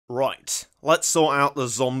Right, let's sort out the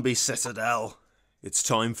zombie citadel. It's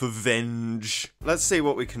time for venge. Let's see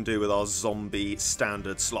what we can do with our zombie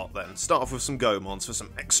standard slot then. Start off with some Goemons for some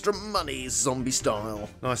extra money, zombie style.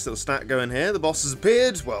 Nice little stack going here. The boss has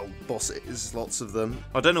appeared. Well, bosses, lots of them.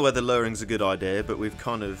 I don't know whether luring's a good idea, but we've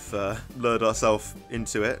kind of lured ourselves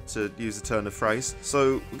into it, to use a turn of phrase.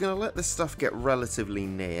 So we're going to let this stuff get relatively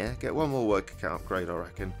near. Get one more worker count upgrade, I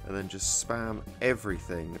reckon. And then just spam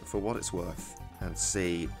everything for what it's worth. And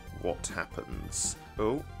see what happens.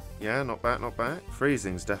 Oh. Yeah, not bad, not bad.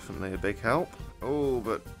 Freezing's definitely a big help. Oh,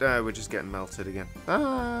 but we're just getting melted again.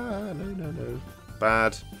 Ah, no.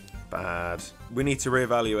 Bad. We need to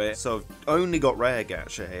reevaluate. So I've only got rare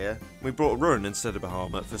gacha here. We brought a run instead of a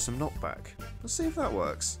Bahamut for some knockback. Let's see if that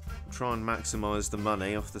works. Try and maximise the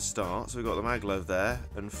money off the start. So we've got the Maglev there.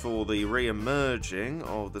 And for the re-emerging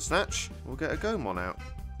of the Snatch, we'll get a Goemon out.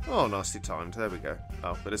 Oh, nicely timed. There we go.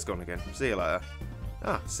 Oh, but it's gone again. See you later.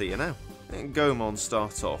 Ah, see you now. Goemon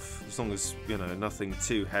start off, as long as, you know, nothing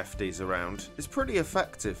too hefty's around. It's pretty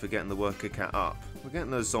effective for getting the worker cat up. We're getting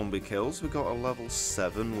those zombie kills. We've got a level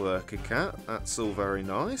 7 worker cat. That's all very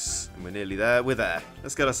nice. And we're nearly there. We're there.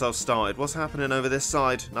 Let's get ourselves started. What's happening over this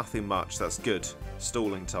side? Nothing much. That's good.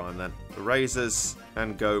 Stalling time then. Erasers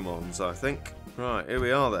and Goemons, I think. Right, here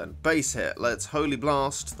we are then. Base hit. Let's Holy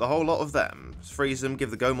Blast the whole lot of them. Freeze them, give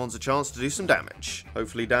the Goemons a chance to do some damage.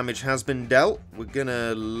 Hopefully damage has been dealt. We're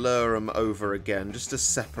gonna lure them over again just to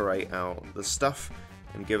separate out the stuff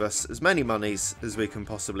and give us as many monies as we can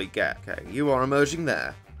possibly get. Okay, you are emerging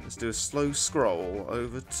there. Let's do a slow scroll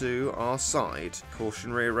over to our side.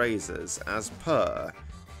 Cautionary erasers as per.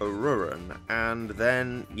 Aruran, and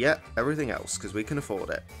then, yep, everything else, because we can afford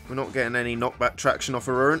it. We're not getting any knockback traction off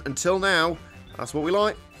Aruran until now. That's what we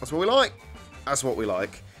like. That's what we like. That's what we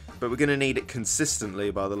like. But we're going to need it consistently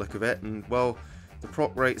by the look of it. And, well, the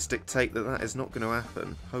proc rates dictate that that is not going to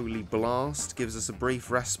happen. Holy Blast gives us a brief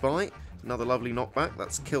respite. Another lovely knockback.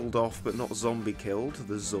 That's killed off but not zombie killed,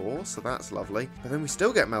 the Zor. So that's lovely. But then we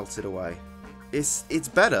still get melted away. It's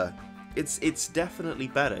better. It's definitely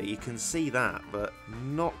better. You can see that. But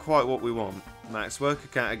not quite what we want. Max worker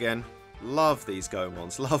cat again. Love these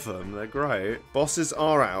Goemons, love them, they're great. Bosses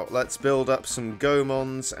are out, let's build up some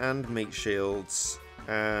Goemons and meat shields.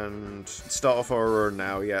 And start off our run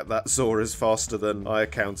now, yeah, that Zor is faster than I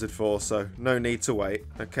accounted for, so no need to wait.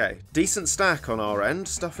 Okay, decent stack on our end,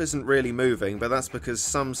 stuff isn't really moving, but that's because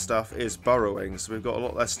some stuff is burrowing, so we've got a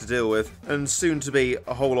lot less to deal with, and soon to be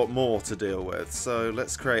a whole lot more to deal with. So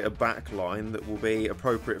let's create a back line that will be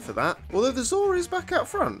appropriate for that. Although the Zor is back out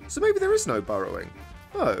front, so maybe there is no burrowing.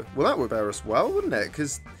 Oh, well that would bear us well, wouldn't it?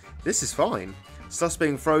 Because this is fine. Stuff's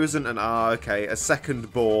being frozen and, okay, a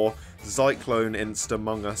second boar, Zyklone Inst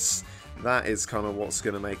among us. That is kind of what's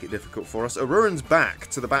going to make it difficult for us. Aruran's back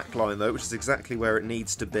to the back line though, which is exactly where it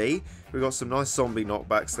needs to be. We've got some nice zombie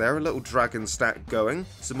knockbacks there, a little dragon stack going,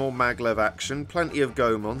 some more Maglev action, plenty of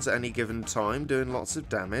Goemons at any given time, doing lots of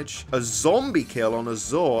damage. A zombie kill on a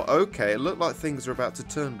Zor, okay, it looked like things are about to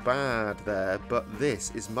turn bad there, but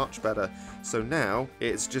this is much better. So now,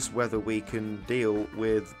 it's just whether we can deal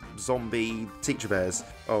with zombie teacher bears.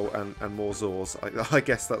 Oh, and more Zors. I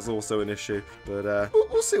guess that's also an issue, but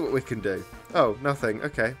we'll see what we can do. Oh, nothing.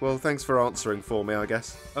 Okay, well, thanks for answering for me, I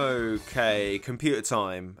guess. Okay, computer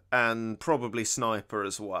time, and probably sniper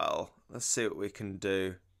as well. Let's see what we can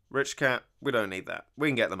do. Rich cat, we don't need that. We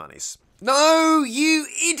can get the monies. No, you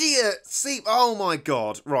idiot! See, oh my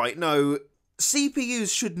god. Right, no.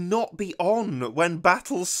 CPUs should not be on when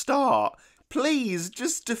battles start. Please,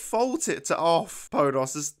 just default it to off,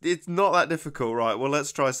 Podos. It's not that difficult, right? Well,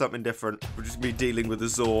 let's try something different. We'll just be dealing with the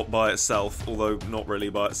Zor by itself, although not really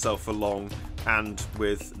by itself for long, and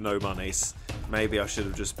with no monies. Maybe I should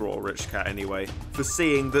have just brought a rich cat anyway,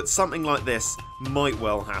 foreseeing that something like this might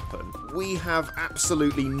well happen. We have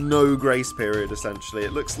absolutely no grace period, essentially.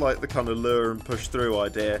 It looks like the kind of lure and push through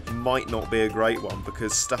idea might not be a great one,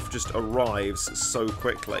 because stuff just arrives so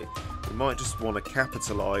quickly. We might just want to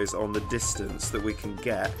capitalise on the distance that we can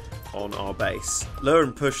get on our base. Lure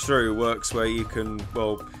and push through works where you can,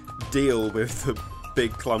 well, deal with the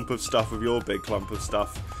big clump of stuff with your big clump of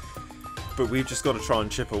stuff. But we've just got to try and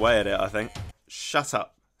chip away at it, I think. Shut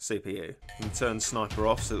up, CPU. We can turn sniper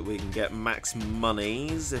off so that we can get max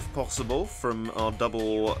monies, if possible, from our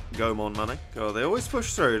double Goemon money. God, they always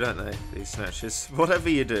push through, don't they, these snatches? Whatever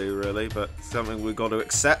you do, really, but something we've got to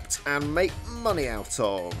accept and make money out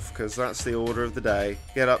of, because that's the order of the day.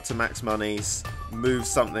 Get up to max monies, move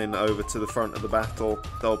something over to the front of the battle,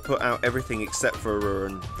 they'll put out everything except for a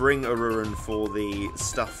Ruin, bring a Ruin for the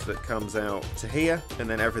stuff that comes out to here, and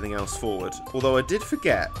then everything else forward. Although I did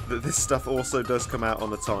forget that this stuff also does come out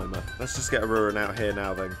on a timer. Let's just get a Ruin out here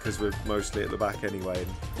now then, because we're mostly at the back anyway,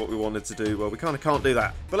 and what we wanted to do, well, we kind of can't do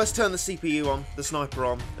that. But let's turn the CPU on, the sniper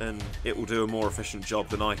on, and it will do a more efficient job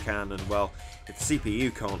than I can, and well, if the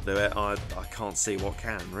CPU can't do it, I can't see what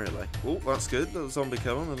can, really. Oh, that's good. Little zombie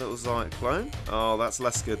coming, a little cyclone. Oh, that's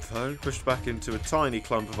less good, though. Pushed back into a tiny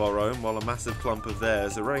clump of our own, while a massive clump of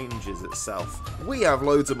theirs arranges itself. We have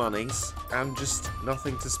loads of monies, and just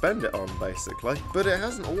nothing to spend it on, basically. But it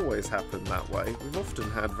hasn't always happened that way. We've often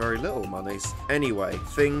had very little monies. Anyway,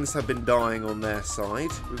 things have been dying on their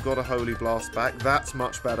side. We've got a Holy Blast back. That's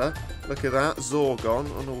much better. Look at that. Zorgon,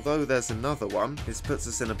 and although there's another one, this puts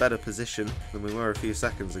us in a better position than we were a few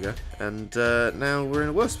seconds ago. And now we're in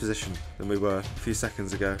a worse position than we were a few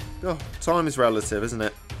seconds ago. Oh, time is relative, isn't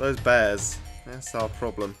it? Those bears, that's our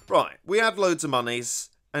problem. Right, we had loads of monies,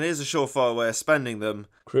 and here's a surefire way of spending them.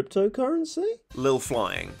 Cryptocurrency? Lil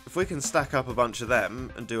flying. If we can stack up a bunch of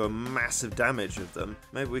them and do a massive damage with them,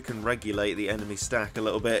 maybe we can regulate the enemy stack a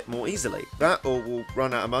little bit more easily. That, or we'll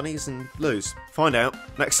run out of monies and lose. Find out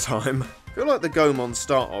next time. I feel like the Goemon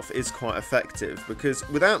start off is quite effective because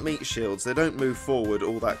without meat shields they don't move forward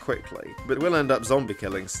all that quickly, but we'll end up zombie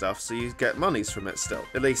killing stuff so you get monies from it still.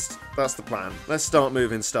 At least that's the plan. Let's start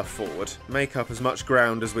moving stuff forward, make up as much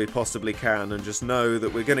ground as we possibly can and just know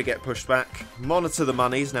that we're going to get pushed back. Monitor the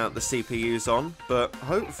monies now that the CPU's on, but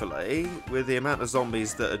hopefully with the amount of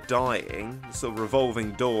zombies that are dying, the sort of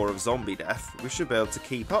revolving door of zombie death, we should be able to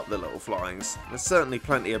keep up the little flyings. There's certainly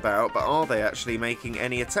plenty about, but are they actually making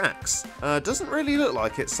any attacks? Doesn't really look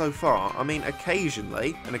like it so far. I mean,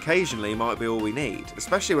 occasionally, and occasionally might be all we need,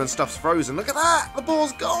 especially when stuff's frozen. Look at that! The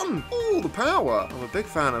bore's gone! Ooh, the power! I'm a big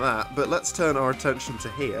fan of that, but let's turn our attention to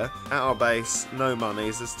here. At our base, no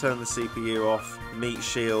monies. Let's turn the CPU off. Meat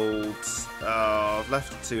shields. Oh, I've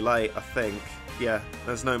left it too late, I think. Yeah,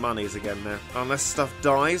 there's no monies again now. Unless stuff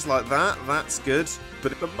dies like that, that's good.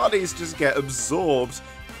 But the monies just get absorbed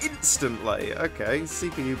instantly. Okay,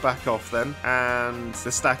 CPU back off then, and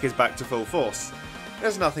the stack is back to full force.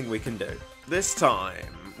 There's nothing we can do. This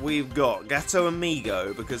time, we've got Gato and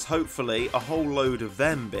Migo, because hopefully a whole load of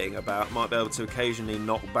them being about might be able to occasionally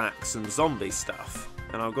knock back some zombie stuff.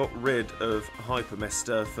 And I've got rid of Hyper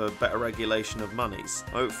Mister for better regulation of monies.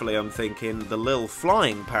 Hopefully I'm thinking the Lil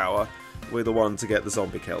flying power we're the one to get the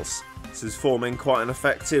zombie kills. This is forming quite an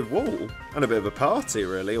effective wall, and a bit of a party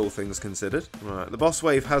really, all things considered. Right, the boss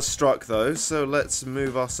wave has struck though, so let's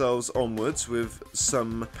move ourselves onwards with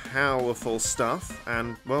some powerful stuff,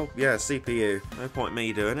 and well, yeah, CPU. No point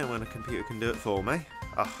me doing it when a computer can do it for me.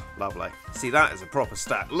 Ah, lovely. See, that is a proper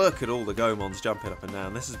stack. Look at all the Goemons jumping up and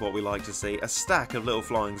down. This is what we like to see. A stack of little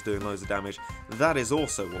flyings doing loads of damage. That is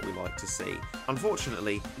also what we like to see.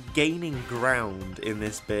 Unfortunately, gaining ground in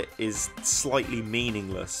this bit is slightly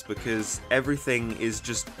meaningless because everything is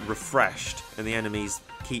just refreshed and the enemies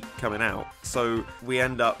keep coming out. So we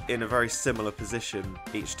end up in a very similar position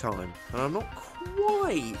each time. And I'm not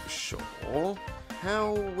quite sure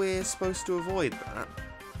how we're supposed to avoid that.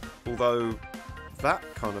 Although that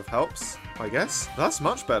kind of helps, I guess. That's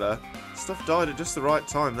much better. Stuff died at just the right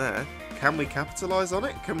time there. Can we capitalise on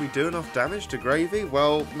it? Can we do enough damage to Gravy?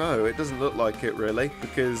 Well, no, it doesn't look like it really,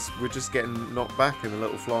 because we're just getting knocked back and the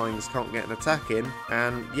little flyings can't get an attack in.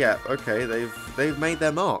 And yeah, okay, they've made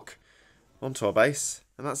their mark onto our base,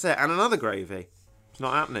 and that's it. And another Gravy. It's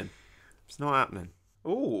not happening. It's not happening.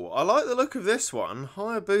 Ooh, I like the look of this one.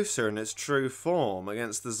 Hayabusa in its true form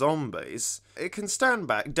against the zombies. It can stand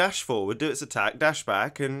back, dash forward, do its attack, dash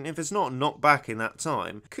back, and if it's not knocked back in that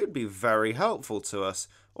time, could be very helpful to us.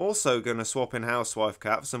 Also going to swap in Housewife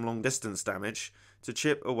Cat for some long distance damage to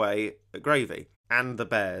chip away at Gravy. And the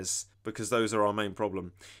bears, because those are our main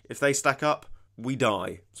problem. If they stack up, we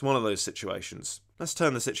die. It's one of those situations. Let's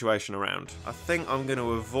turn the situation around. I think I'm going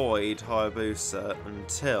to avoid Hayabusa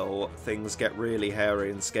until things get really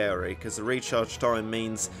hairy and scary, because the recharge time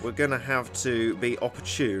means we're going to have to be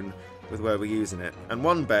opportune with where we're using it. And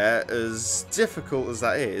one bear, as difficult as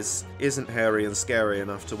that is, isn't hairy and scary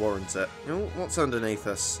enough to warrant it. Oh, what's underneath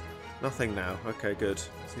us? Nothing now. Okay, good.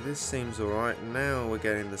 See, this seems alright. Now we're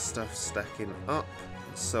getting the stuff stacking up.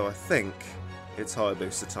 So I think it's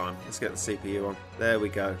Hayabusa time. Let's get the CPU on. There we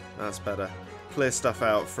go. That's better. Clear stuff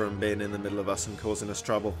out from being in the middle of us and causing us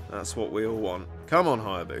trouble. That's what we all want. Come on,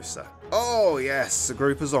 Hayabusa. Oh, yes, a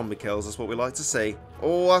group of zombie kills. That's what we like to see.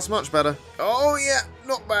 Oh, that's much better. Oh, yeah,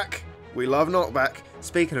 knockback. We love knockback.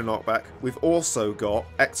 Speaking of knockback, we've also got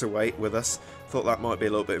Ectoweight with us Thought that might be a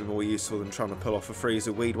little bit more useful than trying to pull off a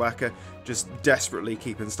freezer weed whacker, just desperately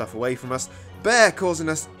keeping stuff away from us. Bear causing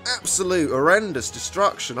us absolute horrendous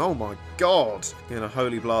destruction, oh my god. Gonna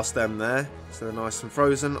holy blast them there, so they're nice and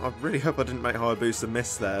frozen. I really hope I didn't make Hayabusa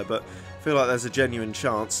miss there, but I feel like there's a genuine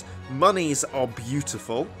chance. Monies are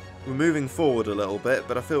beautiful. We're moving forward a little bit,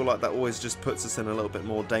 but I feel like that always just puts us in a little bit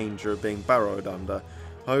more danger of being burrowed under.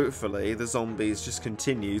 Hopefully, the zombies just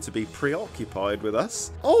continue to be preoccupied with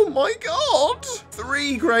us. Oh my god!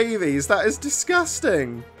 3 gravies, that is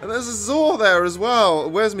disgusting. And there's a Zor there as well.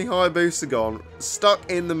 Where's me Hayabusa gone?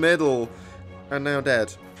 Stuck in the middle. And now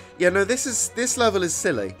dead. Yeah, no, this level is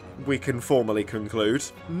silly, we can formally conclude.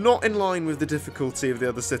 Not in line with the difficulty of the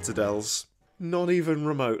other citadels. Not even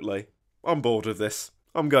remotely. I'm bored of this.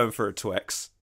 I'm going for a Twix.